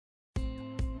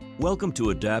Welcome to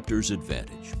Adapters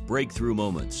Advantage, breakthrough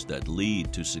moments that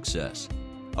lead to success.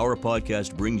 Our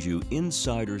podcast brings you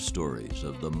insider stories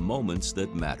of the moments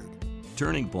that mattered,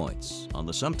 turning points on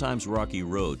the sometimes rocky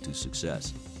road to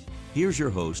success. Here's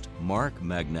your host, Mark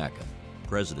Magnacca,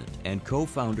 president and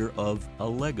co-founder of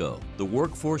Allego, the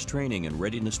workforce training and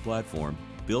readiness platform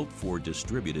built for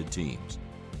distributed teams.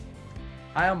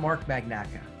 Hi, I'm Mark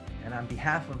Magnacca, and on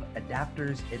behalf of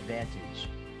Adapters Advantage,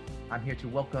 I'm here to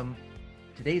welcome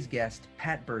today's guest,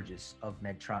 Pat Burgess of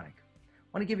Medtronic.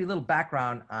 I want to give you a little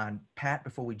background on Pat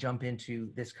before we jump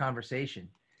into this conversation.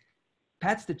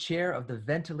 Pat's the chair of the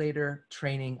Ventilator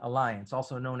Training Alliance,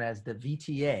 also known as the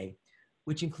VTA,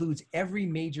 which includes every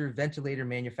major ventilator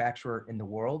manufacturer in the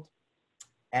world.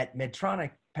 At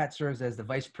Medtronic, Pat serves as the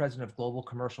vice president of global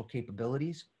commercial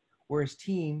capabilities, where his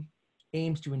team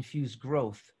aims to infuse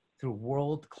growth through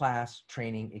world-class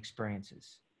training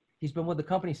experiences. He's been with the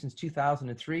company since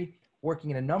 2003,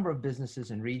 working in a number of businesses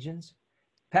and regions.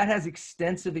 Pat has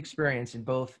extensive experience in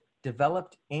both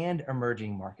developed and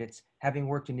emerging markets, having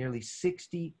worked in nearly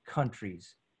 60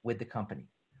 countries with the company.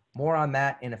 More on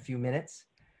that in a few minutes.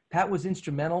 Pat was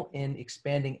instrumental in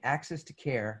expanding access to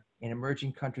care in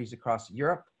emerging countries across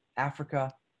Europe,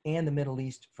 Africa, and the Middle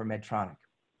East for Medtronic.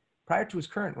 Prior to his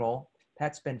current role,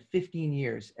 Pat spent 15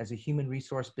 years as a human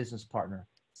resource business partner,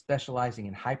 specializing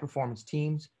in high-performance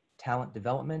teams, talent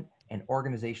development, and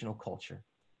organizational culture.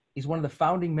 He's one of the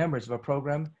founding members of a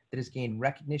program that has gained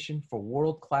recognition for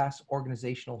world-class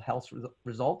organizational health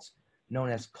results known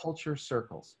as Culture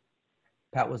Circles.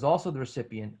 Pat was also the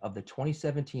recipient of the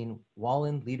 2017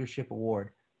 Wallin Leadership Award,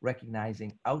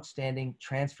 recognizing outstanding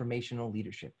transformational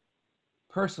leadership.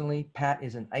 Personally, Pat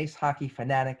is an ice hockey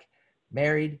fanatic,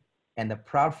 married, and the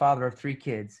proud father of 3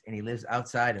 kids, and he lives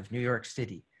outside of New York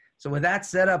City. So with that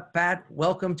set up, Pat,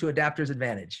 welcome to Adapters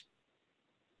Advantage.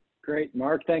 Great,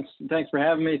 Mark. Thanks for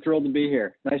having me. Thrilled to be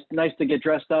here. Nice to get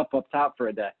dressed up top for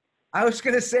a day. I was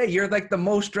going to say, you're like the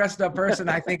most dressed up person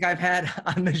I think I've had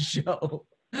on the show.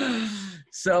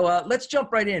 So let's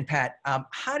jump right in, Pat.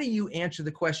 How do you answer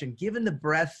the question, given the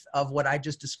breadth of what I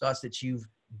just discussed that you've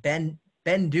been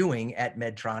doing at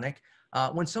Medtronic?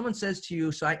 When someone says to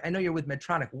you, so I know you're with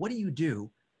Medtronic, what do you do?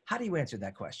 How do you answer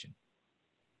that question?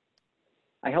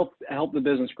 I help the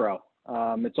business grow.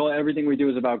 Everything we do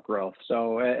is about growth.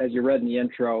 So as you read in the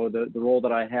intro, the role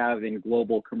that I have in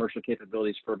global commercial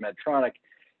capabilities for Medtronic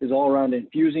is all around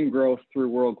infusing growth through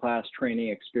world-class training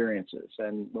experiences.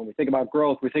 And when we think about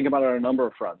growth, we think about it on a number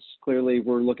of fronts. Clearly,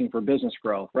 we're looking for business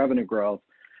growth, revenue growth.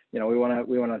 We want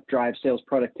to drive sales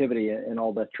productivity in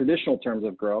all the traditional terms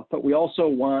of growth, but we also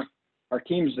want our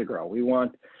teams to grow. We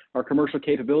want our commercial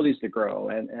capabilities to grow,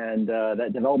 and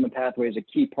that development pathway is a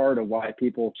key part of why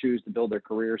people choose to build their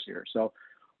careers here. So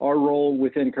our role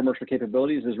within commercial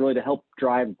capabilities is really to help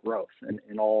drive growth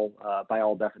by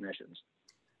all definitions.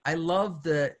 I love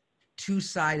the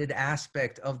two-sided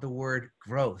aspect of the word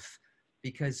growth,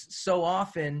 because so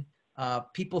often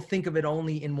people think of it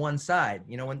only in one side.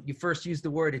 When you first use the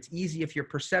word, it's easy if your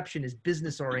perception is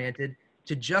business-oriented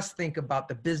to just think about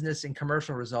the business and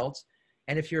commercial results.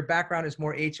 And if your background is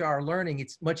more HR learning,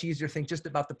 it's much easier to think just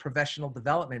about the professional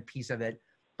development piece of it.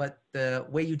 But the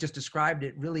way you just described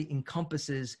it really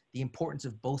encompasses the importance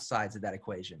of both sides of that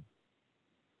equation.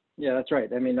 Yeah, that's right.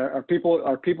 I mean, our people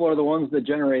are the ones that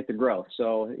generate the growth.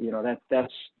 So,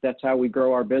 that's how we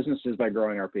grow our businesses, by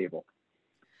growing our people.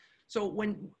 So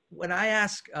when I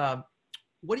ask,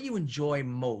 what do you enjoy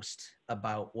most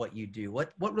about what you do?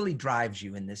 What really drives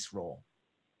you in this role?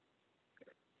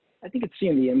 I think it's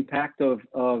seeing the impact of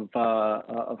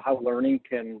how learning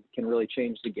can really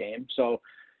change the game. So,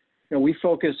 we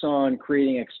focus on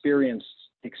creating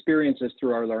experiences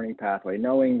through our learning pathway,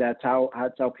 knowing that's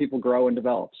how people grow and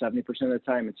develop. 70% of the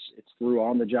time, it's through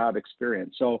on-the-job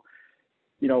experience. So,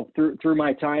 through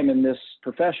my time in this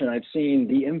profession, I've seen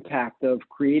the impact of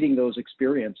creating those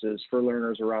experiences for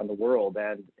learners around the world,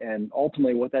 and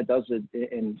ultimately, what that does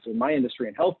in my industry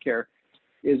in healthcare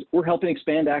is we're helping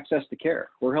expand access to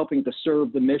care. We're helping to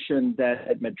serve the mission that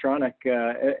at Medtronic,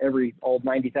 all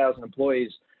 90,000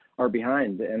 employees are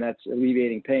behind, and that's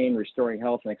alleviating pain, restoring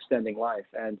health, and extending life.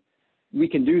 And we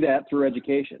can do that through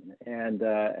education, and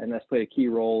that's played a key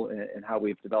role in how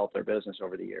we've developed our business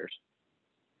over the years.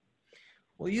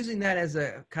 Well, using that as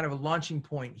a kind of a launching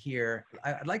point here,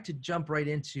 I'd like to jump right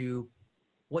into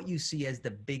what you see as the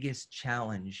biggest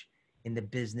challenge in the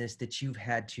business that you've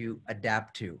had to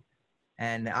adapt to.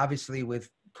 And obviously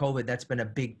with COVID, that's been a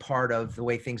big part of the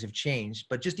way things have changed.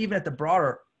 But just even at the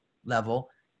broader level,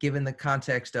 given the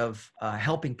context of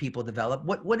helping people develop,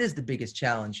 what is the biggest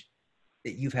challenge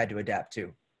that you've had to adapt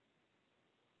to?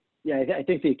 Yeah, I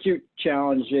think the acute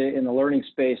challenge in the learning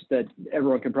space that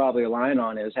everyone can probably align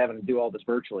on is having to do all this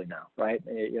virtually now, right?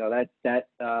 You know, that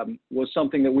was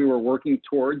something that we were working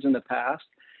towards in the past,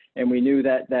 and we knew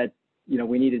that you know,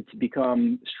 we needed to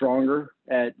become stronger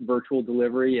at virtual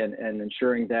delivery and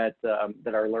ensuring that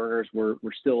that our learners were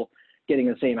still getting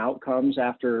the same outcomes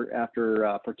after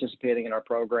participating in our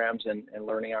programs and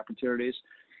learning opportunities.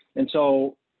 And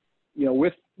so, you know,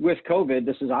 with COVID,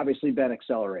 this has obviously been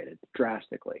accelerated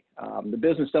drastically. The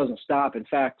business doesn't stop. In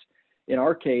fact, in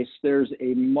our case, there's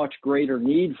a much greater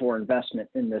need for investment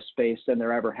in this space than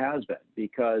there ever has been,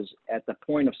 because at the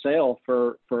point of sale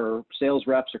for sales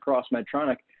reps across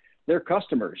Medtronic, their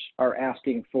customers are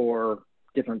asking for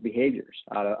different behaviors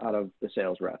out of the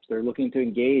sales reps. They're looking to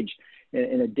engage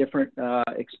in a different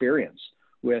experience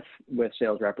with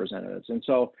sales representatives. And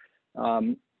so,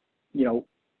 you know,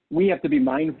 we have to be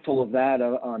mindful of that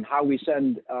on how we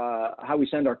send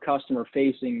our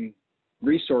customer-facing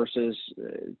resources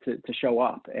to show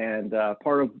up. And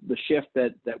part of the shift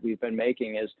that we've been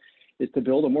making is to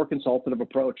build a more consultative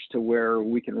approach to where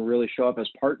we can really show up as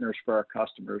partners for our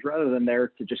customers, rather than there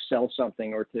to just sell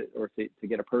something or to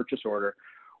get a purchase order.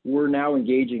 We're now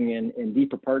engaging in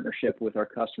deeper partnership with our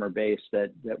customer base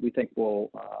that we think will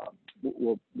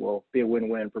be a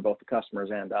win-win for both the customers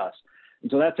and us. And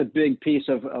so that's a big piece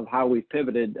of how we've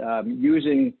pivoted,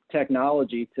 using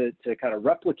technology to kind of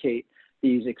replicate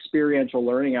these experiential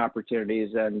learning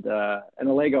opportunities. And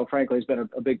Allego, frankly, has been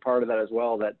a big part of that as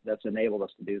well, that's enabled us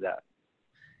to do that.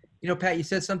 You know, Pat, you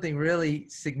said something really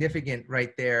significant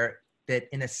right there, that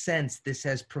in a sense, this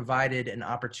has provided an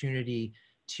opportunity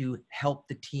to help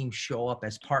the team show up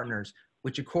as partners,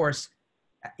 which of course,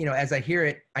 you know, as I hear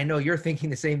it, I know you're thinking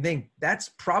the same thing.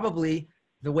 That's probably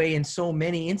the way in so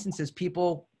many instances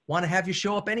people want to have you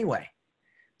show up anyway.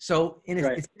 So in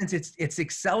a sense, it's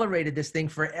accelerated this thing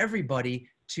for everybody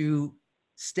to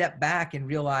step back and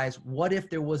realize, what if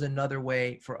there was another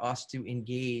way for us to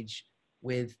engage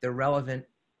with the relevant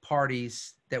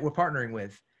parties that we're partnering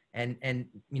with? And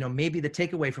you know, maybe the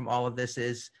takeaway from all of this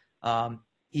is,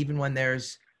 even when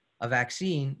there's a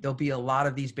vaccine, there'll be a lot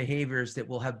of these behaviors that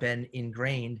will have been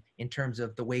ingrained in terms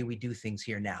of the way we do things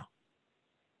here now.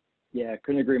 Yeah,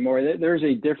 couldn't agree more. There's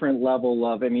a different level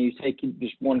of, I mean, you take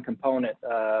just one component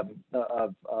of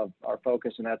our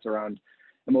focus, and that's around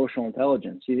emotional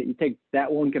intelligence. You take that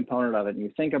one component of it and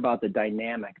you think about the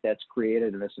dynamic that's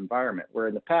created in this environment, where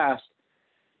in the past,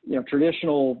 you know,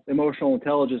 traditional emotional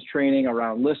intelligence training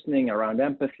around listening, around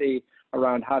empathy,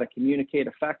 around how to communicate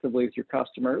effectively with your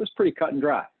customer, it was pretty cut and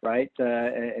dry, right?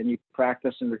 And you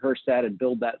practice and rehearse that and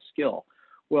build that skill.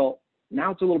 Well,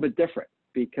 now it's a little bit different,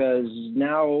 because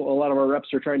now a lot of our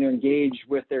reps are trying to engage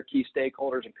with their key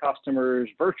stakeholders and customers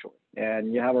virtually.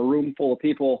 And you have a room full of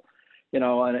people, you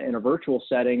know, in a virtual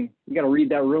setting. You got to read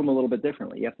that room a little bit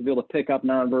differently. You have to be able to pick up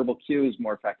nonverbal cues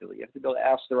more effectively. You have to be able to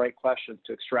ask the right questions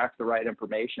to extract the right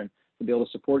information to be able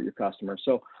to support your customers.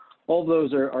 So all of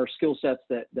those are skill sets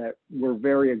that we're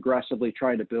very aggressively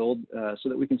trying to build so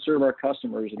that we can serve our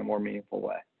customers in a more meaningful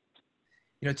way.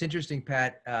 You know, it's interesting,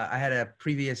 Pat. I had a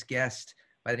previous guest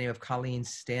by the name of Colleen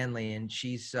Stanley, and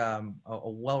she's a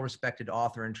well-respected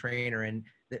author and trainer, and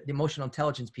the emotional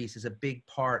intelligence piece is a big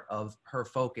part of her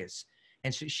focus.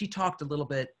 And so she talked a little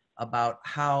bit about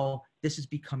how this is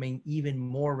becoming even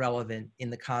more relevant in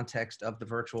the context of the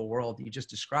virtual world that you just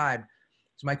described.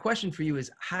 So my question for you is,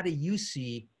 how do you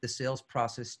see the sales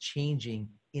process changing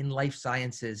in life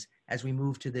sciences as we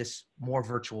move to this more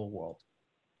virtual world?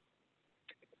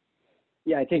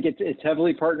 Yeah, I think it's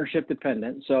heavily partnership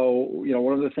dependent. So, you know,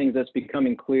 one of the things that's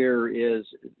becoming clear is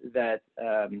that,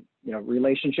 you know,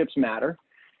 relationships matter.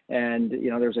 And, you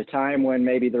know, there's a time when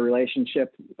maybe the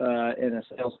relationship in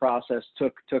a sales process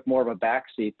took more of a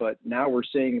backseat, but now we're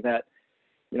seeing that,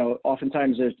 you know,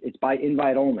 oftentimes it's by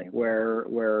invite only,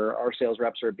 where our sales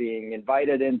reps are being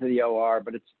invited into the OR,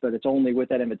 but it's only with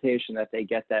that invitation that they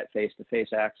get that face-to-face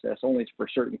access, only for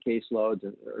certain caseloads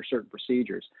or certain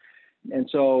procedures. And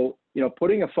so, you know,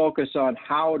 putting a focus on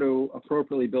how to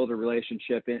appropriately build a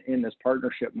relationship in this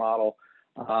partnership model,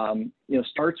 you know,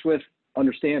 starts with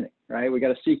understanding, right? We got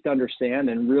to seek to understand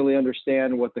and really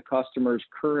understand what the customer's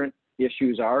current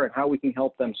issues are and how we can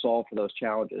help them solve for those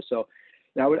challenges. So,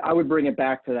 I would bring it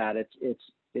back to that.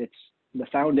 It's the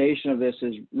foundation of this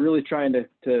is really trying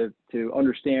to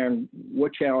understand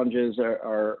what challenges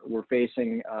we're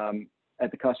facing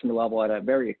at the customer level at a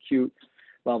very acute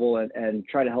level, and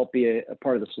try to help be a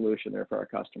part of the solution there for our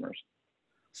customers.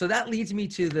 So that leads me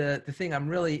to the thing I'm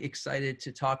really excited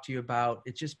to talk to you about.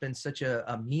 It's just been such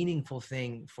a meaningful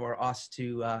thing for us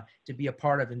to be a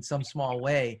part of in some small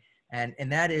way.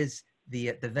 And that is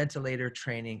the Ventilator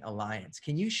Training Alliance.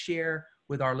 Can you share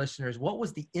with our listeners what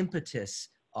was the impetus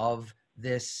of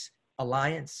this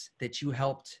alliance that you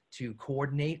helped to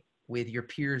coordinate with your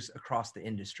peers across the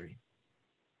industry?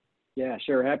 Yeah,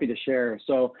 sure. Happy to share.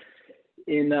 So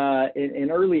in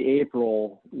early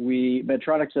April,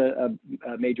 Medtronic's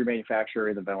a major manufacturer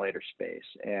in the ventilator space.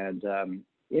 And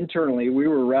internally, we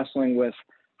were wrestling with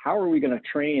how are we going to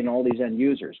train all these end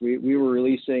users? We were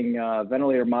releasing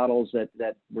ventilator models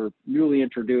that were newly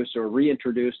introduced or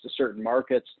reintroduced to certain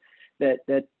markets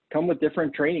that come with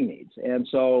different training needs. And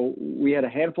so we had a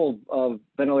handful of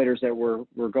ventilators that were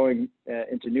going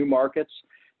into new markets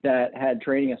that had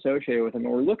training associated with them.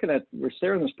 And we're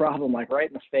staring this problem like right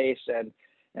in the face.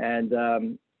 And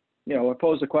I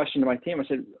posed a question to my team. I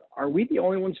said, are we the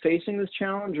only ones facing this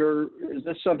challenge, or is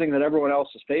this something that everyone else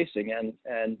is facing?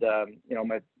 And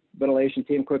my ventilation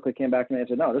team quickly came back and they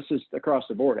said, no, this is across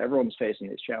the board. Everyone's facing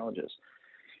these challenges.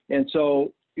 And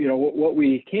so, what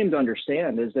we came to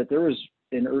understand is that there was,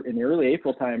 in the early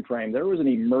April timeframe, there was an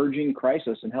emerging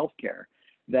crisis in healthcare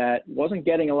that wasn't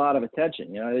getting a lot of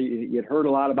attention. You'd heard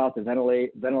a lot about the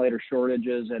ventilator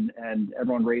shortages and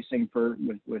everyone racing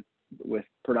with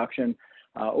production,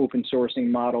 open sourcing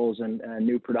models and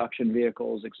new production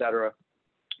vehicles, et cetera.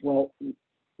 Well,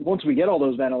 once we get all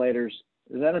those ventilators,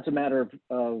 then it's a matter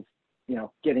of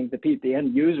getting the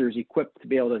end users equipped to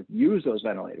be able to use those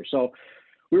ventilators. So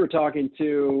we were talking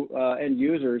to end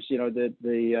users,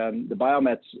 the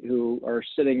biomets who are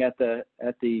sitting at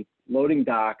the loading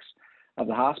docks of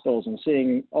the hospitals and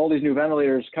seeing all these new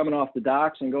ventilators coming off the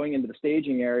docks and going into the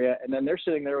staging area, and then they're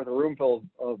sitting there with a room full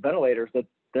of ventilators that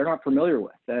they're not familiar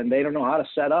with and they don't know how to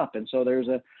set up. And so there's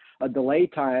a delay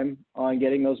time on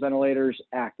getting those ventilators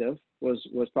active was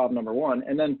problem number one.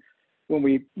 And then when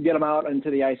we get them out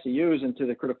into the ICUs, into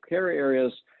the critical care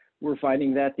areas, we're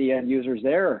finding that the end users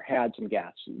there had some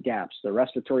gaps. The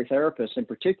respiratory therapists in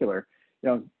particular,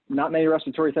 not many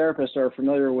respiratory therapists are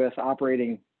familiar with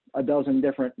operating a dozen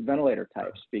different ventilator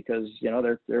types because,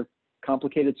 they're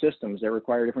complicated systems. They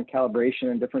require different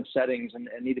calibration and different settings and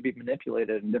need to be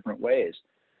manipulated in different ways.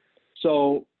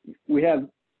 So we have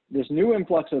this new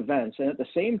influx of vents, and at the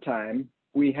same time,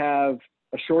 we have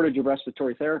a shortage of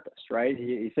respiratory therapists, right?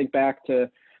 You think back to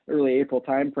early April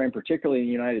timeframe, particularly in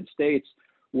the United States,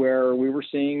 where we were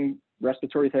seeing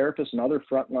respiratory therapists and other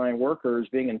frontline workers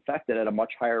being infected at a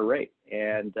much higher rate.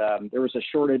 And there was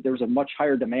a much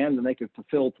higher demand than they could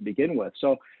fulfill to begin with.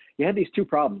 So you had these two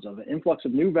problems of an influx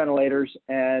of new ventilators,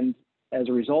 and as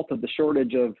a result of the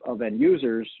shortage of end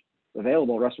users,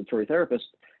 available respiratory therapists,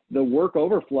 the work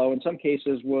overflow in some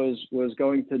cases was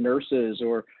going to nurses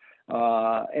or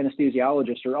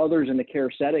anesthesiologists or others in the care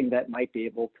setting that might be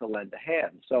able to lend a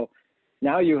hand. So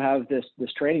now you have this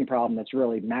training problem that's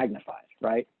really magnified,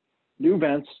 right? New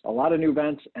vents, a lot of new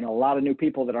vents, and a lot of new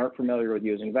people that aren't familiar with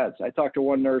using vents. I talked to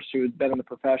one nurse who'd been in the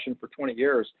profession for 20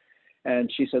 years,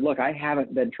 and she said, look, I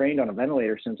haven't been trained on a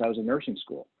ventilator since I was in nursing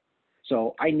school.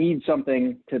 So I need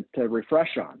something to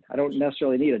refresh on. I don't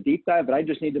necessarily need a deep dive, but I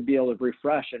just need to be able to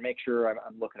refresh and make sure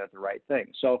I'm looking at the right thing.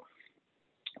 So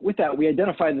with that, we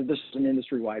identified that this is an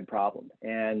industry-wide problem.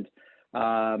 And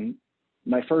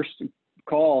my first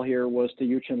call here was to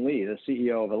Yuchen Lee, the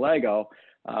CEO of Allego,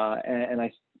 and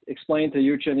I explained to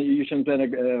Yuchen,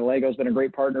 Allego's been a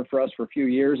great partner for us for a few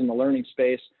years in the learning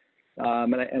space.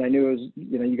 And I knew it was,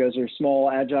 you guys are a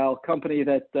small, agile company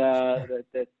that's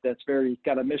very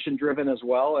kind of mission driven as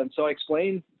well. And so I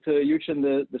explained to Yuchen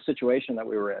the situation that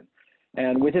we were in.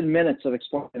 And within minutes of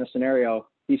explaining the scenario,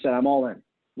 he said, I'm all in,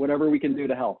 whatever we can do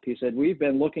to help. He said, we've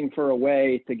been looking for a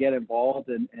way to get involved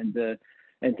and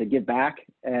to give back.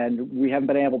 And we haven't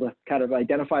been able to kind of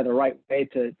identify the right way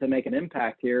to make an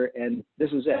impact here. And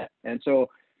this is it. And so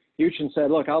Yuchen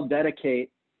said, look, I'll dedicate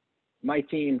my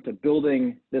team to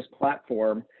building this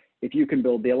platform if you can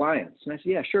build the alliance. And I said,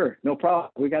 yeah, sure, no problem.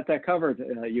 We got that covered,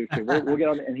 Yuchen. We'll get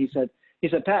on it. And he said,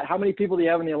 Pat, how many people do you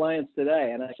have in the alliance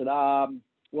today? And I said,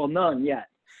 well, none yet.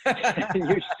 And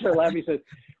Yuchen started laughing. He said,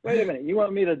 wait a minute, you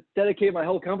want me to dedicate my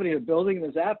whole company to building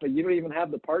this app, but you don't even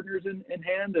have the partners in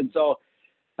hand? And so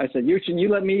I said, Yuchen, you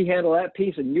let me handle that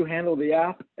piece and you handle the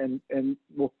app, and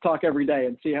we'll talk every day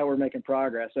and see how we're making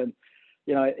progress. And,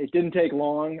 it didn't take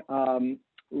long.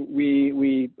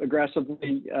 We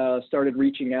aggressively started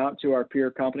reaching out to our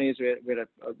peer companies. We had a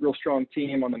real strong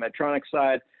team on the Medtronic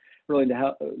side,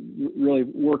 really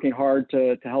working hard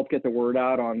to help get the word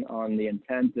out on the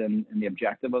intent and the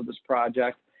objective of this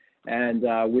project. And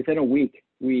within a week,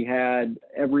 we had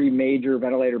every major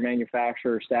ventilator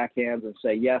manufacturer stack hands and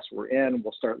say, yes, we're in,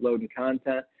 we'll start loading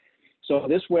content. So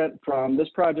this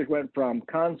project went from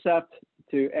concept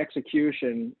to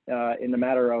execution in a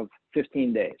matter of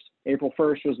 15 days. April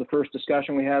 1st was the first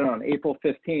discussion we had. On April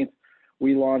 15th,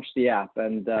 we launched the app.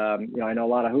 And, I know a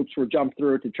lot of hoops were jumped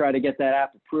through to try to get that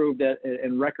app approved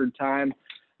in record time.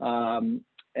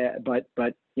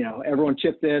 But everyone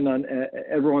chipped in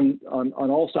everyone on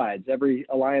all sides. Every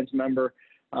Alliance member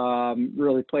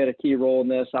really played a key role in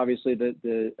this. Obviously,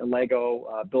 the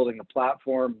Allego building a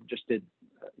platform just did,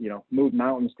 move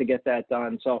mountains to get that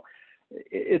done. So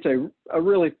it's a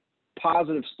really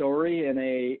positive story in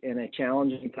a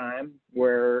challenging time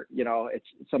where, it's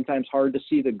sometimes hard to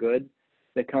see the good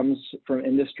that comes from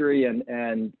industry.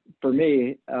 And for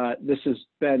me, this has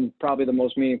been probably the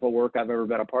most meaningful work I've ever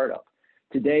been a part of.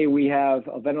 Today, we have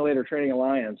a Ventilator Training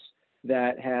Alliance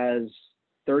that has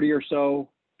 30 or so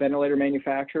ventilator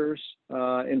manufacturers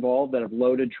involved that have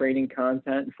loaded training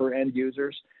content for end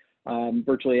users.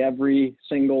 Virtually every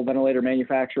single ventilator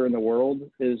manufacturer in the world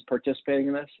is participating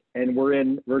in this, and we're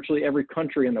in virtually every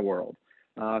country in the world.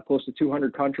 Close to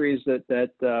 200 countries that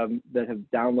have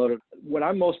downloaded. What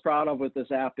I'm most proud of with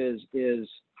this app is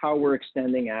how we're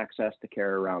extending access to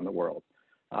care around the world.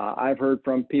 I've heard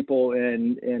from people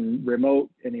in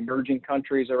remote and emerging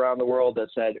countries around the world that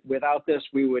said, without this,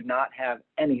 we would not have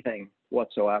anything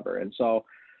whatsoever. And so,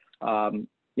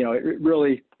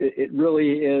 it really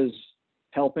is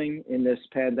helping in this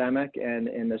pandemic and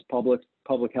in this public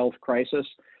health crisis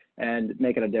and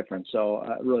making a difference. So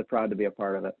really proud to be a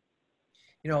part of it.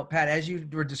 Pat, as you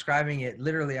were describing it,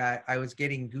 literally, I was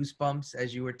getting goosebumps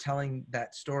as you were telling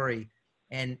that story.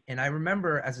 And I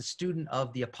remember as a student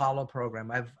of the Apollo program,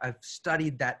 I've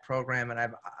studied that program, and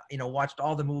I've watched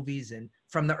all the movies and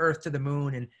From the Earth to the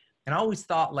Moon, and I always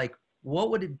thought, like,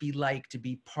 what would it be like to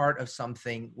be part of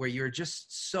something where you're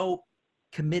just so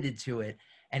committed to it,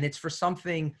 and it's for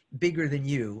something bigger than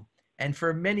you. And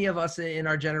for many of us in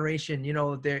our generation,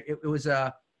 it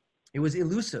was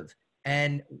elusive.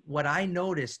 And what I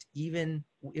noticed, even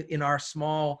in our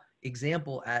small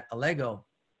example at Allego,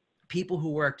 people who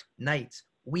worked nights,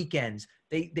 weekends,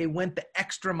 they went the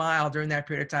extra mile during that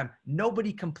period of time.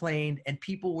 Nobody complained, and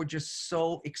people were just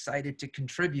so excited to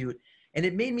contribute. And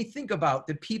it made me think about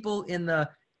the people in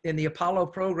the Apollo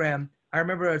program. I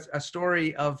remember a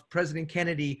story of President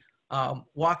Kennedy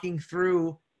walking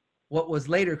through what was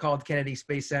later called Kennedy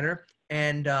Space Center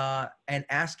and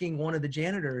asking one of the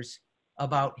janitors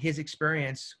about his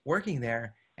experience working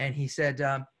there. And he said,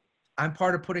 I'm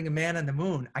part of putting a man on the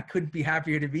moon. I couldn't be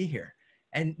happier to be here.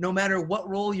 And no matter what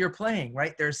role you're playing,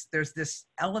 right, there's this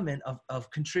element of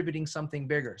contributing something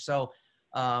bigger. So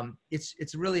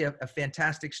it's really a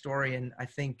fantastic story, and I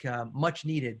think much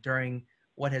needed during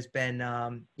what has been,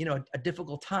 a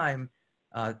difficult time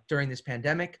during this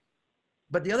pandemic.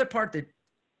 But the other part that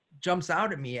jumps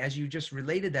out at me as you just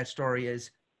related that story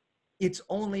is it's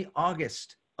only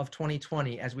August of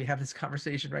 2020 as we have this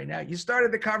conversation right now. You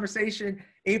started the conversation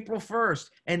April 1st,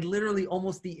 and literally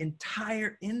almost the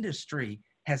entire industry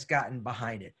has gotten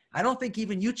behind it. I don't think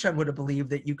even you, Chun, would have believed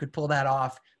that you could pull that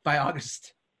off by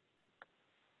August.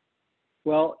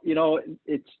 Well,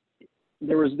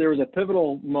 there was a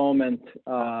pivotal moment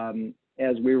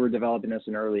as we were developing this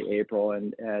in early April,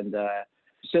 and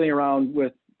sitting around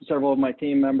with several of my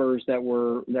team members that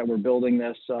were building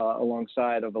this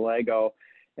alongside of Allego,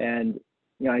 and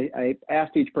I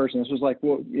asked each person. This was like,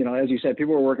 as you said,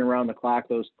 people were working around the clock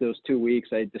those 2 weeks.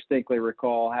 I distinctly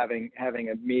recall having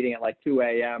a meeting at like 2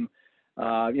 a.m.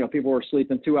 People were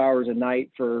sleeping 2 hours a night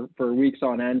for weeks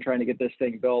on end trying to get this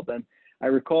thing built. And I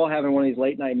recall having one of these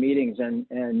late night meetings and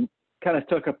kind of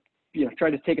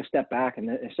tried to take a step back, and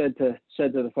I said to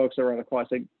the folks that were on the call, I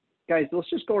said, guys, let's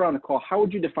just go around the call. How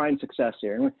would you define success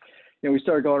here? And we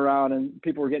started going around, and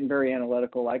people were getting very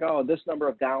analytical, like, oh, this number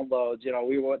of downloads,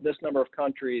 we want this number of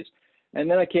countries. And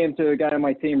then I came to a guy on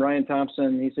my team, Ryan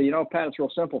Thompson. He said, Pat, it's real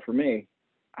simple for me.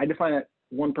 I define it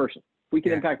one person. If we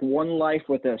can impact one life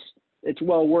with this, it's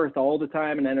well worth all the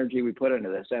time and energy we put into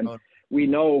this. And we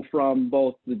know from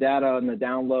both the data and the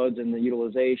downloads and the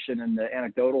utilization and the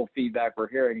anecdotal feedback we're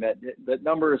hearing that the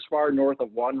number is far north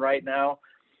of one right now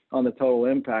on the total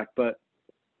impact. But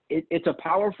it's a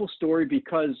powerful story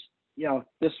because,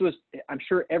 this was, I'm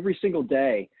sure every single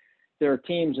day there are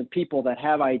teams and people that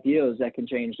have ideas that can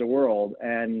change the world.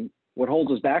 And what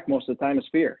holds us back most of the time is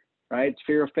fear, right? It's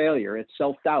fear of failure. It's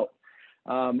self-doubt.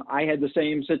 I had the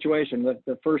same situation.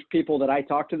 The first people that I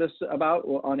talked to this about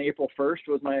on April 1st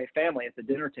was my family at the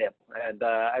dinner table. And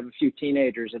I have a few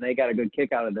teenagers, and they got a good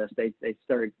kick out of this. They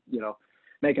started,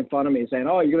 making fun of me, saying,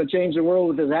 oh, you're going to change the world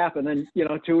with this app. And then,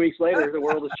 2 weeks later, the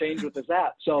world has changed with this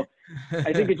app. So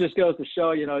I think it just goes to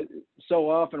show, so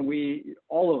often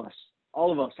all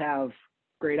of us have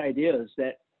great ideas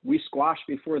that we squash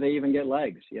before they even get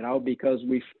legs, because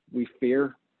we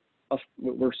fear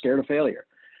we're scared of failure.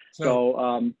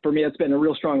 So for me, it's been a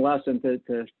real strong lesson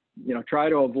to try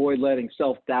to avoid letting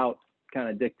self-doubt kind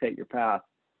of dictate your path.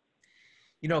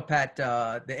 Pat,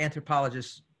 the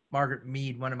anthropologist Margaret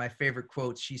Mead, one of my favorite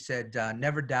quotes, she said,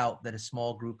 never doubt that a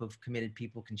small group of committed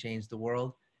people can change the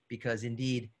world, because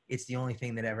indeed it's the only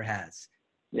thing that ever has.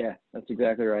 Yeah, that's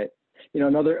exactly right.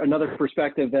 Another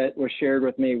perspective that was shared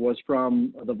with me was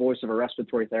from the voice of a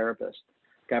respiratory therapist,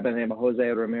 a guy by the name of Jose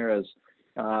Ramirez,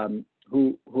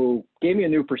 who gave me a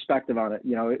new perspective on it,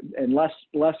 and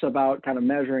less about kind of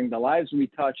measuring the lives we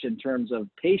touch in terms of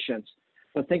patients,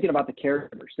 but thinking about the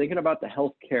caregivers, thinking about the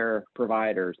healthcare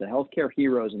providers, the healthcare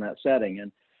heroes in that setting. And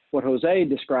what Jose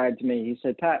described to me, he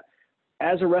said, Pat,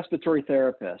 as a respiratory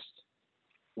therapist,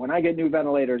 when I get new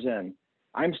ventilators in,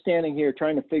 I'm standing here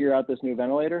trying to figure out this new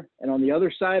ventilator, and on the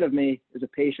other side of me is a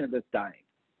patient that's dying.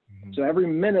 Mm-hmm. So every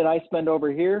minute I spend over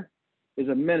here is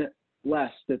a minute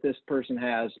less that this person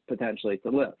has potentially to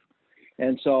live.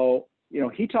 And so,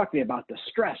 he talked to me about the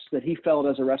stress that he felt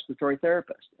as a respiratory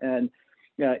therapist. And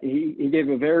he gave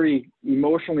a very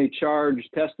emotionally charged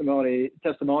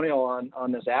testimonial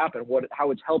on this app and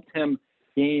how it's helped him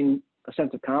gain a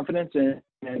sense of confidence in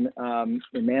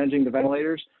managing the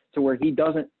ventilators, to where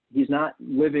he's not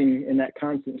living in that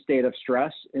constant state of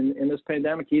stress in this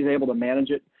pandemic. He's able to manage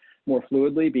it more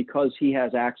fluidly because he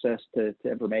has access to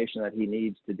information that he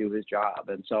needs to do his job.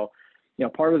 And so,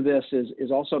 part of this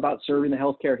is also about serving the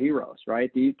healthcare heroes,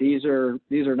 right? These are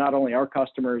not only our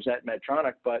customers at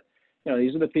Medtronic, but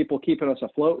these are the people keeping us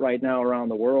afloat right now around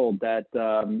the world that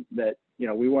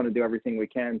we want to do everything we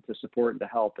can to support and to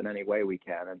help in any way we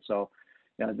can. And so,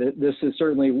 this is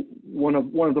certainly one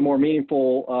of the more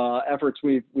meaningful efforts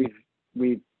we've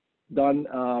done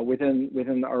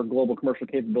within our global commercial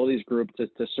capabilities group to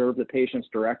serve the patients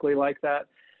directly like that.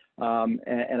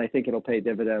 And I think it'll pay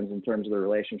dividends in terms of the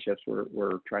relationships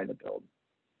we're trying to build.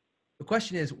 The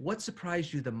question is, what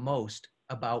surprised you the most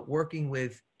about working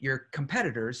with your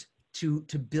competitors to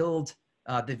build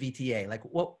the VTA? Like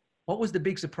what was the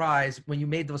big surprise when you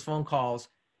made those phone calls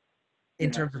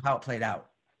in terms of how it played out?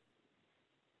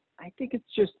 I think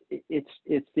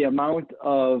it's the amount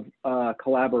of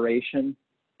collaboration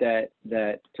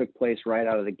that took place right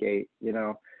out of the gate.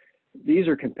 These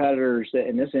are competitors that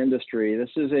in this industry, this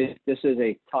is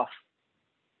a tough,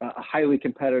 a highly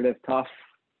competitive, tough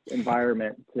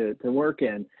environment to work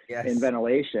in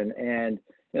ventilation. And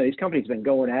these companies have been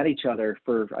going at each other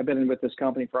I've been with this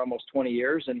company for almost 20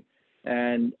 years,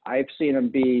 and I've seen them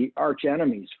be arch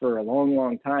enemies for a long,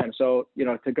 long time. So,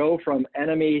 to go from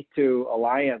enemy to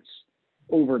alliance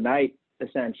overnight,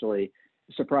 essentially,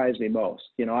 surprised me most.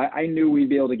 I knew we'd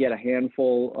be able to get a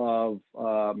handful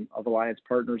of alliance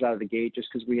partners out of the gate just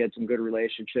because we had some good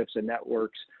relationships and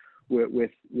networks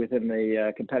within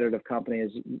the competitive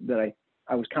companies that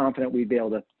I was confident we'd be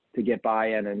able to get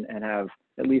buy-in and have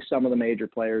at least some of the major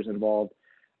players involved.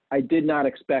 I did not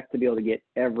expect to be able to get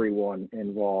everyone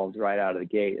involved right out of the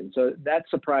gate. And so that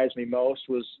surprised me most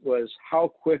was how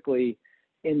quickly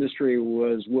industry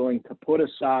was willing to put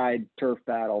aside turf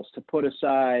battles, to put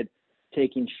aside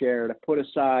taking share, to put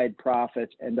aside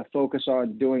profits, and to focus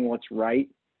on doing what's right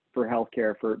for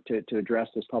healthcare to address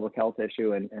this public health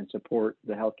issue and support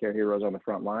the healthcare heroes on the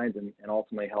front lines and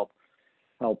ultimately help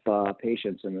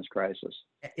patients in this crisis.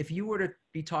 If you were to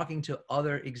be talking to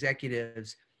other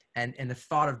executives and the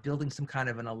thought of building some kind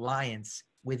of an alliance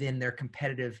within their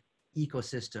competitive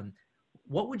ecosystem,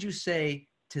 what would you say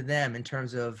to them in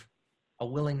terms of a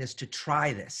willingness to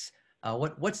try this?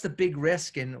 What's the big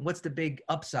risk and what's the big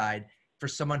upside for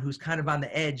someone who's kind of on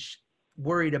the edge,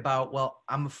 worried about, well,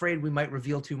 I'm afraid we might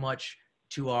reveal too much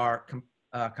to our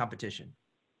competition?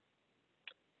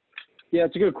 Yeah,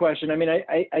 it's a good question. I mean,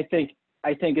 I think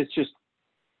it's just,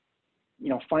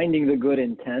 finding the good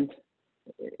intent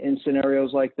in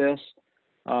scenarios like this.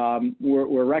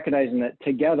 We're recognizing that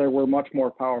together we're much more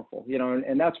powerful,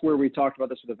 and that's where we talked about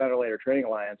this with the Ventilator Training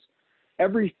Alliance.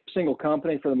 Every single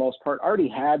company, for the most part, already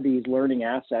had these learning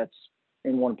assets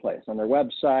in one place on their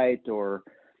website or,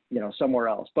 somewhere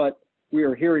else. But we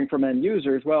are hearing from end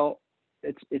users, well,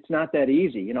 it's not that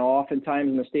easy. Oftentimes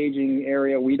in the staging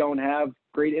area, we don't have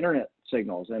great internet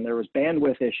signals, and there was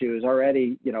bandwidth issues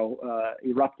already,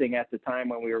 erupting at the time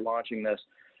when we were launching this.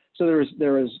 So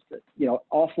there was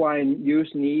offline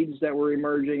use needs that were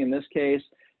emerging in this case.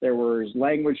 There was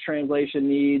language translation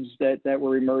needs that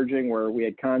were emerging where we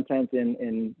had content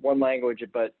in one language,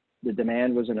 but the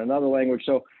demand was in another language.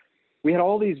 So we had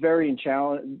all these various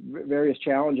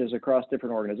challenges across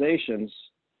different organizations,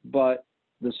 but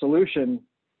the solution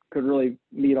could really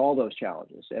meet all those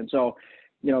challenges. And so,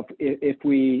 if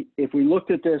we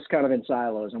looked at this kind of in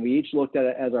silos and we each looked at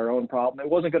it as our own problem, it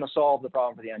wasn't going to solve the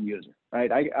problem for the end user,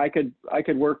 right? I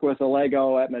could work with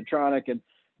Allego at Medtronic and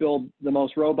build the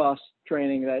most robust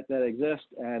training that exists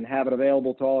and have it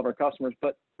available to all of our customers,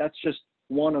 but that's just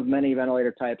one of many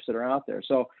ventilator types that are out there.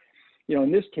 So,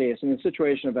 in this case, in the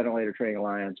situation of Ventilator Training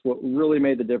Alliance, what really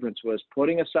made the difference was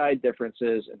putting aside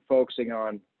differences and focusing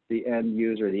on the end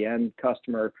user, the end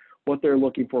customer, what they're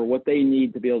looking for, what they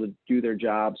need to be able to do their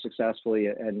job successfully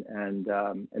and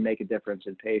make a difference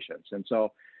in patients. And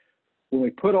so when we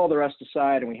put all the rest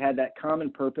aside and we had that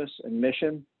common purpose and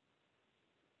mission,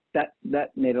 that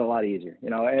made it a lot easier.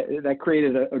 That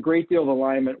created a great deal of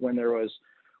alignment when there was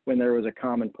a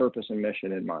common purpose and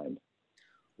mission in mind.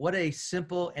 What a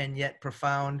simple and yet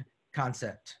profound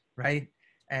concept, right?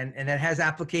 And that has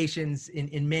applications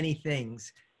in many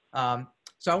things.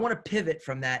 So I want to pivot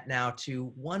from that now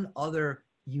to one other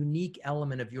unique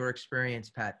element of your experience,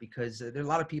 Pat, because there are a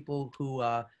lot of people who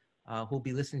will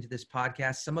be listening to this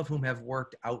podcast, some of whom have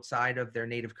worked outside of their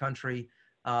native country.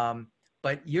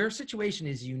 But your situation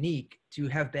is unique to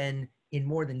have been in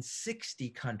more than 60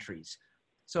 countries.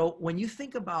 So when you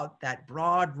think about that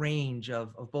broad range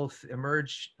of both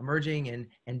emerging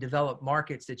and developed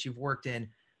markets that you've worked in,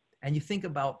 and you think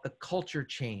about the culture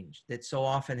change that so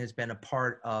often has been a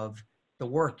part of the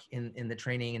work in the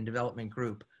training and development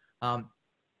group,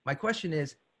 my question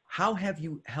is, how have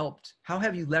you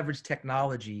leveraged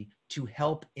technology to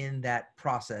help in that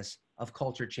process of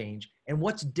culture change? And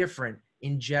what's different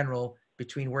in general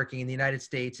between working in the United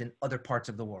States and other parts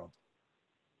of the world?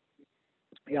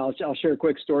 Yeah, I'll share a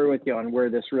quick story with you on where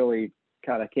this really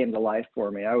kind of came to life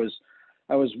for me. I was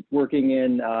working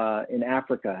in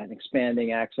Africa and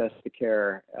expanding access to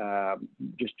care,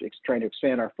 just trying to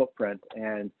expand our footprint.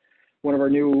 And one of our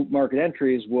new market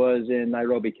entries was in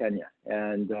Nairobi, Kenya.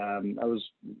 And I was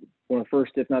one of the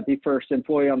first, if not the first,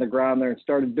 employee on the ground there, and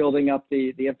started building up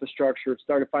the infrastructure,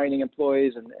 started finding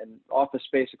employees and office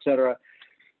space, et cetera.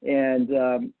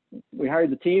 And we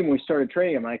hired the team. We started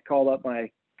training them. I called up my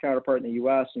counterpart in the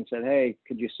U.S. and said, hey,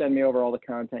 could you send me over all the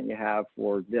content you have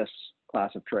for this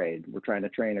class of trade? We're trying to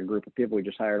train a group of people we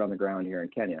just hired on the ground here in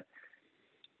Kenya.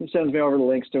 He sends me over the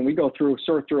links to, and we go through,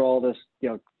 sort through all this,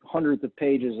 hundreds of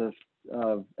pages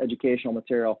of educational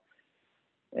material,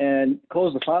 and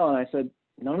close the file. And I said,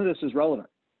 none of this is relevant.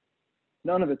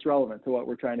 None of it's relevant to what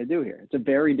we're trying to do here. It's a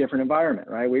very different environment,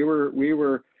 right? We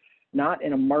were not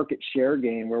in a market share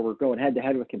game where we're going head to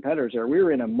head with competitors there. We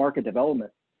were in a market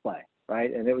development play,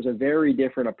 right? And it was a very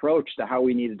different approach to how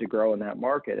we needed to grow in that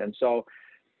market. And so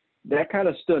that kind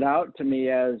of stood out to me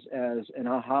as an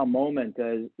aha moment.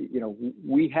 As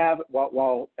we have,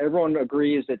 while everyone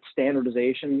agrees that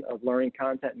standardization of learning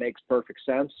content makes perfect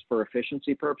sense for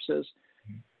efficiency purposes,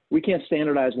 we can't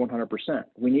standardize 100%.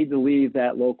 We need to leave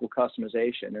that local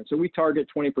customization. And so we target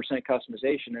 20%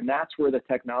 customization, and that's where the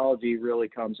technology really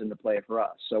comes into play for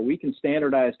us. So we can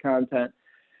standardize content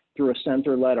through a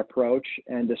center-led approach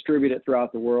and distribute it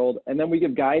throughout the world. And then we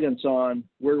give guidance on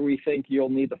where we think you'll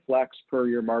need the flex per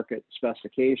your market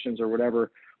specifications or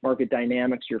whatever market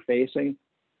dynamics you're facing.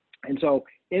 And so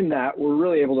in that, we're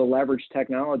really able to leverage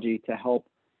technology to help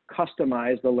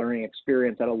customize the learning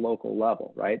experience at a local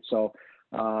level, right? So,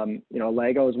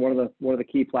 Allego is one of the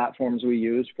key platforms we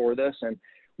use for this. And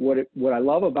what I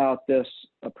love about this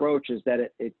approach is that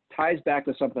it ties back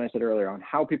to something I said earlier on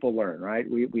how people learn, right?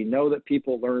 We know that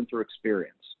people learn through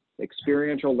experience.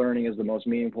 Experiential learning is the most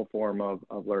meaningful form of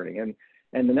learning.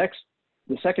 And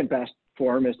the second best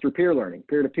form is through peer learning,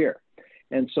 peer-to-peer.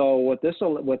 And so what this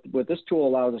tool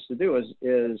allows us to do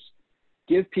is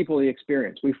give people the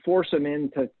experience. We force them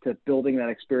into building that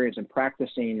experience and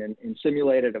practicing in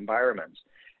simulated environments.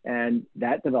 And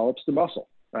that develops the muscle,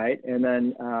 right? And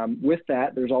then with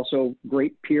that, there's also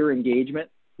great peer engagement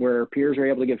where peers are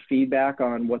able to give feedback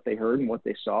on what they heard and what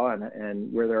they saw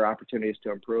and where there are opportunities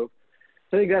to improve.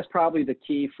 So I think that's probably the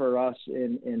key for us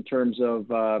in terms of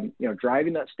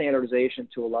driving that standardization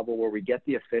to a level where we get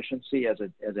the efficiency as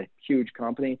a huge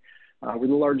company. We're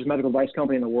the largest medical device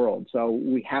company in the world, so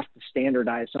we have to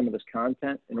standardize some of this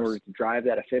content in order to drive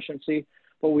that efficiency.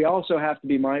 But we also have to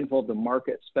be mindful of the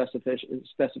market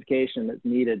specification that's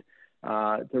needed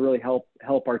to really help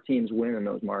our teams win in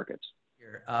those markets.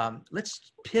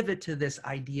 Let's pivot to this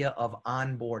idea of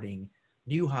onboarding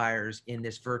new hires in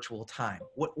this virtual time.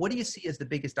 What do you see as the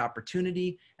biggest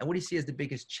opportunity, and what do you see as the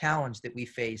biggest challenge that we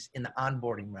face in the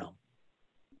onboarding realm?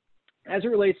 As it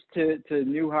relates to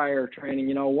new hire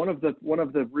training, one of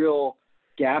the real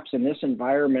gaps in this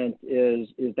environment is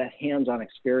that hands-on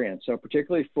experience. So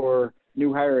particularly for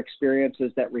new hire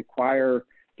experiences that require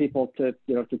people to,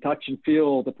 to touch and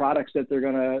feel the products that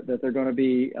they're gonna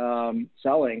be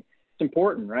selling. It's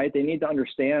important, right? They need to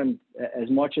understand as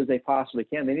much as they possibly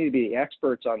can. They need to be the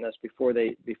experts on this before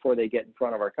they get in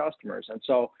front of our customers. And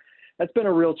so that's been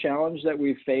a real challenge that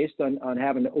we've faced on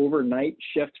having to overnight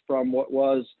shift from what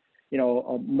was,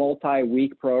 a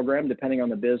multi-week program, depending on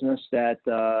the business that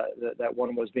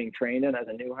one was being trained in as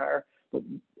a new hire. But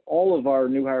all of our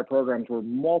new hire programs were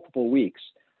multiple weeks,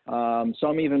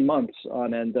 some even months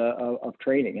on end of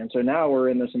training. And so now we're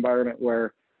in this environment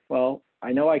where, well,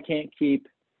 I know I can't keep,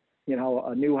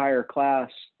 a new hire class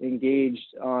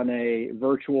engaged on a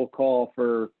virtual call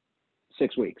for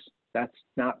 6 weeks. That's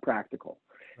not practical.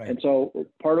 Right. And so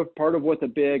part of what the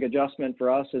big adjustment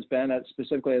for us has been,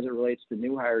 specifically as it relates to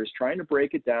new hires, trying to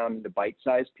break it down into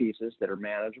bite-sized pieces that are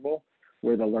manageable,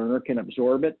 where the learner can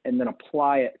absorb it and then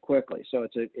apply it quickly. So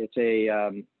it's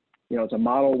a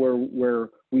model where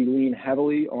we lean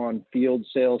heavily on field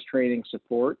sales training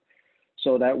support,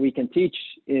 so that we can teach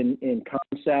in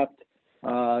concept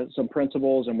some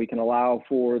principles, and we can allow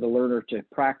for the learner to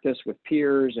practice with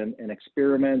peers and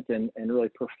experiment and really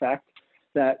perfect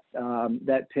that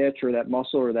pitch or that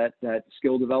muscle or that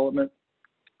skill development.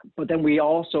 But then we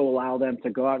also allow them to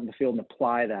go out in the field and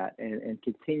apply that and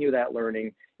continue that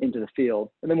learning into the field.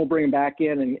 And then we'll bring them back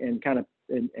in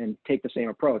and take the same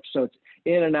approach. So it's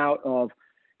in and out of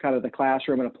kind of the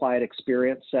classroom and applied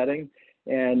experience setting.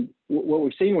 And what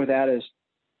we've seen with that is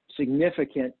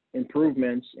significant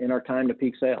improvements in our time to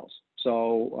peak sales.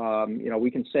 So, we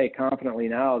can say confidently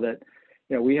now that,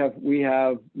 we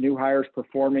have new hires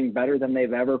performing better than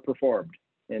they've ever performed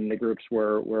in the groups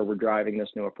where we're driving this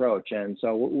new approach. And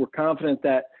so we're confident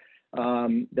that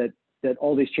that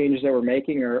all these changes that we're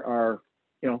making are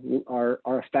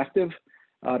effective.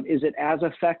 Is it as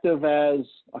effective as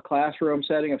a classroom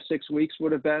setting of 6 weeks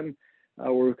would have been,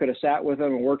 where we could have sat with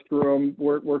them and worked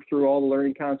through all the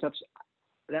learning concepts?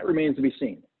 That remains to be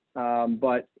seen.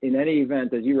 But in any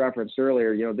event, as you referenced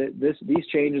earlier, these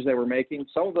changes that we're making,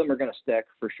 some of them are going to stick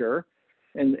for sure,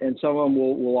 and some of them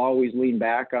will always lean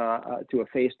back to a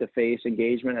face-to-face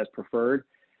engagement as preferred.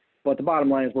 But the bottom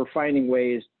line is we're finding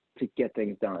ways to get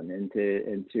things done and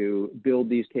to build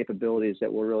these capabilities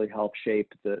that will really help shape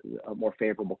a more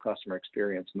favorable customer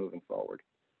experience moving forward.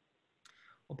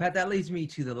 Well, Pat, that leads me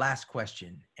to the last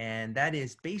question, and that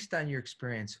is, based on your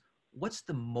experience, what's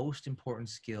the most important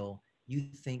skill you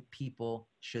think people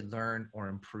should learn or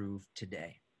improve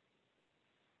today?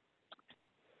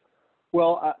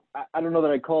 Well, I don't know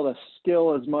that I'd call it a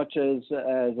skill as much as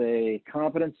a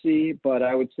competency, but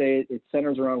I would say it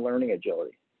centers around learning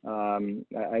agility.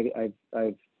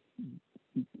 I've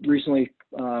recently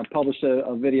published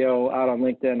a video out on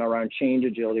LinkedIn around change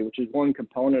agility, which is one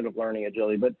component of learning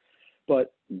agility,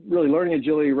 but really learning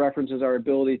agility references our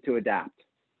ability to adapt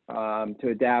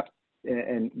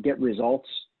and get results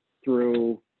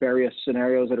through various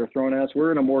scenarios that are thrown at us.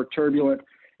 We're in a more turbulent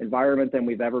environment than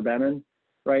we've ever been in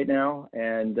right now.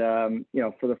 And,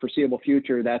 for the foreseeable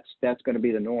future, that's going to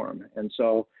be the norm. And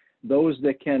so those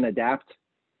that can adapt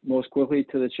most quickly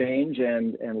to the change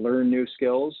and learn new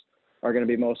skills are going to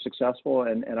be most successful.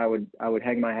 And I would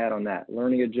hang my hat on that.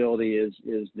 Learning agility is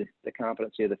the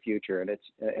competency of the future.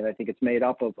 And I think it's made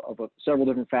up of several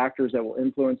different factors that will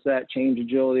influence that: change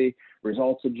agility,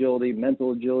 results agility,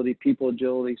 mental agility, people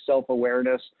agility,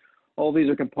 self-awareness. All these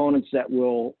are components that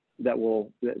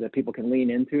people can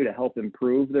lean into to help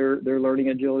improve their learning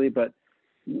agility. But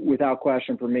without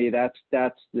question, for me, that's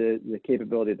the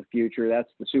capability of the future. That's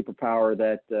the superpower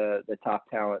that the top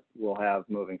talent will have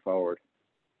moving forward.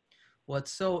 Well,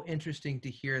 it's so interesting to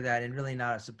hear that, and really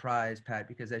not a surprise, Pat,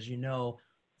 because as you know,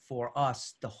 for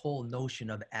us, the whole notion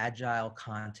of agile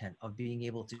content, of being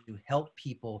able to help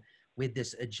people with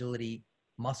this agility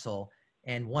muscle,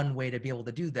 and one way to be able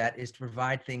to do that is to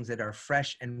provide things that are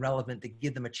fresh and relevant, that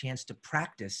give them a chance to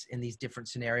practice in these different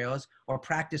scenarios or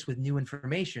practice with new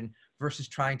information versus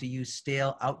trying to use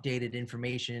stale, outdated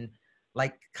information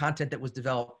like content that was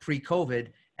developed pre-COVID,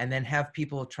 and then have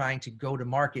people trying to go to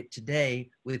market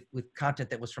today with content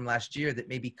that was from last year that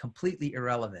may be completely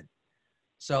irrelevant.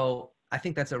 So I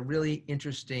think that's a really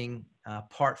interesting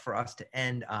part for us to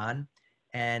end on.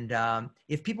 And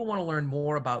if people want to learn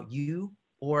more about you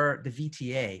or the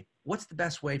VTA, what's the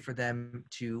best way for them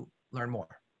to learn more?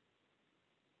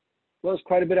 Well, there's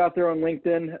quite a bit out there on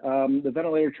LinkedIn. The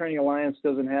Ventilator Training Alliance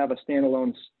doesn't have a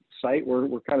standalone site.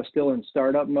 We're kind of still in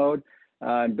startup mode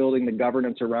and building the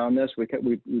governance around this.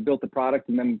 We built the product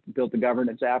and then built the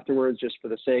governance afterwards, just for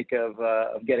the sake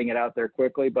of getting it out there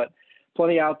quickly. But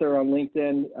plenty out there on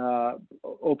LinkedIn.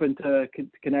 Open to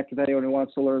connect with anyone who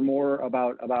wants to learn more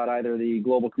about either the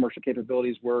global commercial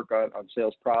capabilities work on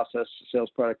sales process, sales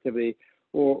productivity,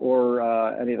 or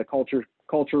any of the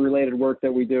culture related work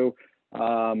that we do,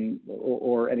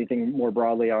 or anything more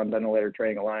broadly on Ventilator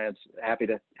Training Alliance. Happy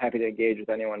to engage with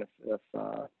anyone if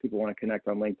people want to connect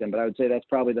on LinkedIn. But I would say that's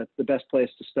probably the best place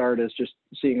to start, is just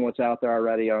seeing what's out there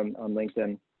already on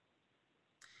LinkedIn.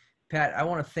 Pat, I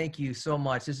want to thank you so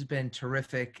much. This has been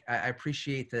terrific. I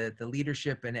appreciate the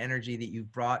leadership and energy that you've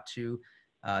brought to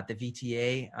the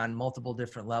VTA on multiple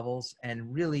different levels,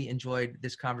 and really enjoyed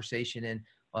this conversation, and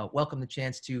welcome the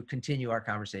chance to continue our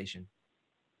conversation.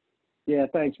 Yeah,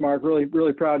 thanks, Mark. Really,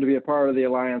 really proud to be a part of the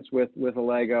alliance with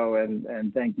Allego,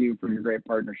 and thank you for your great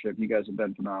partnership. You guys have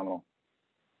been phenomenal.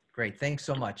 Great. Thanks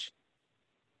so much.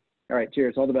 All right.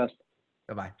 Cheers. All the best.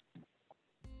 Bye-bye.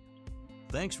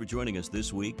 Thanks for joining us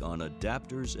this week on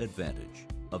Adapters Advantage,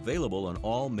 available on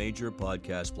all major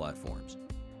podcast platforms.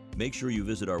 Make sure you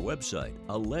visit our website,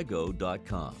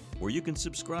 allego.com, where you can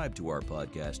subscribe to our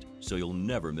podcast so you'll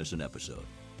never miss an episode.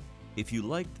 If you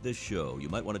liked this show, you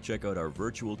might want to check out our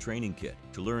virtual training kit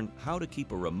to learn how to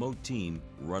keep a remote team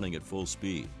running at full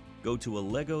speed. Go to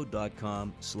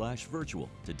allego.com/virtual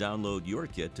to download your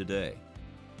kit today.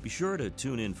 Be sure to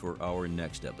tune in for our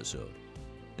next episode.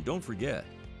 And don't forget,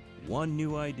 one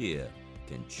new idea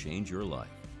can change your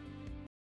life.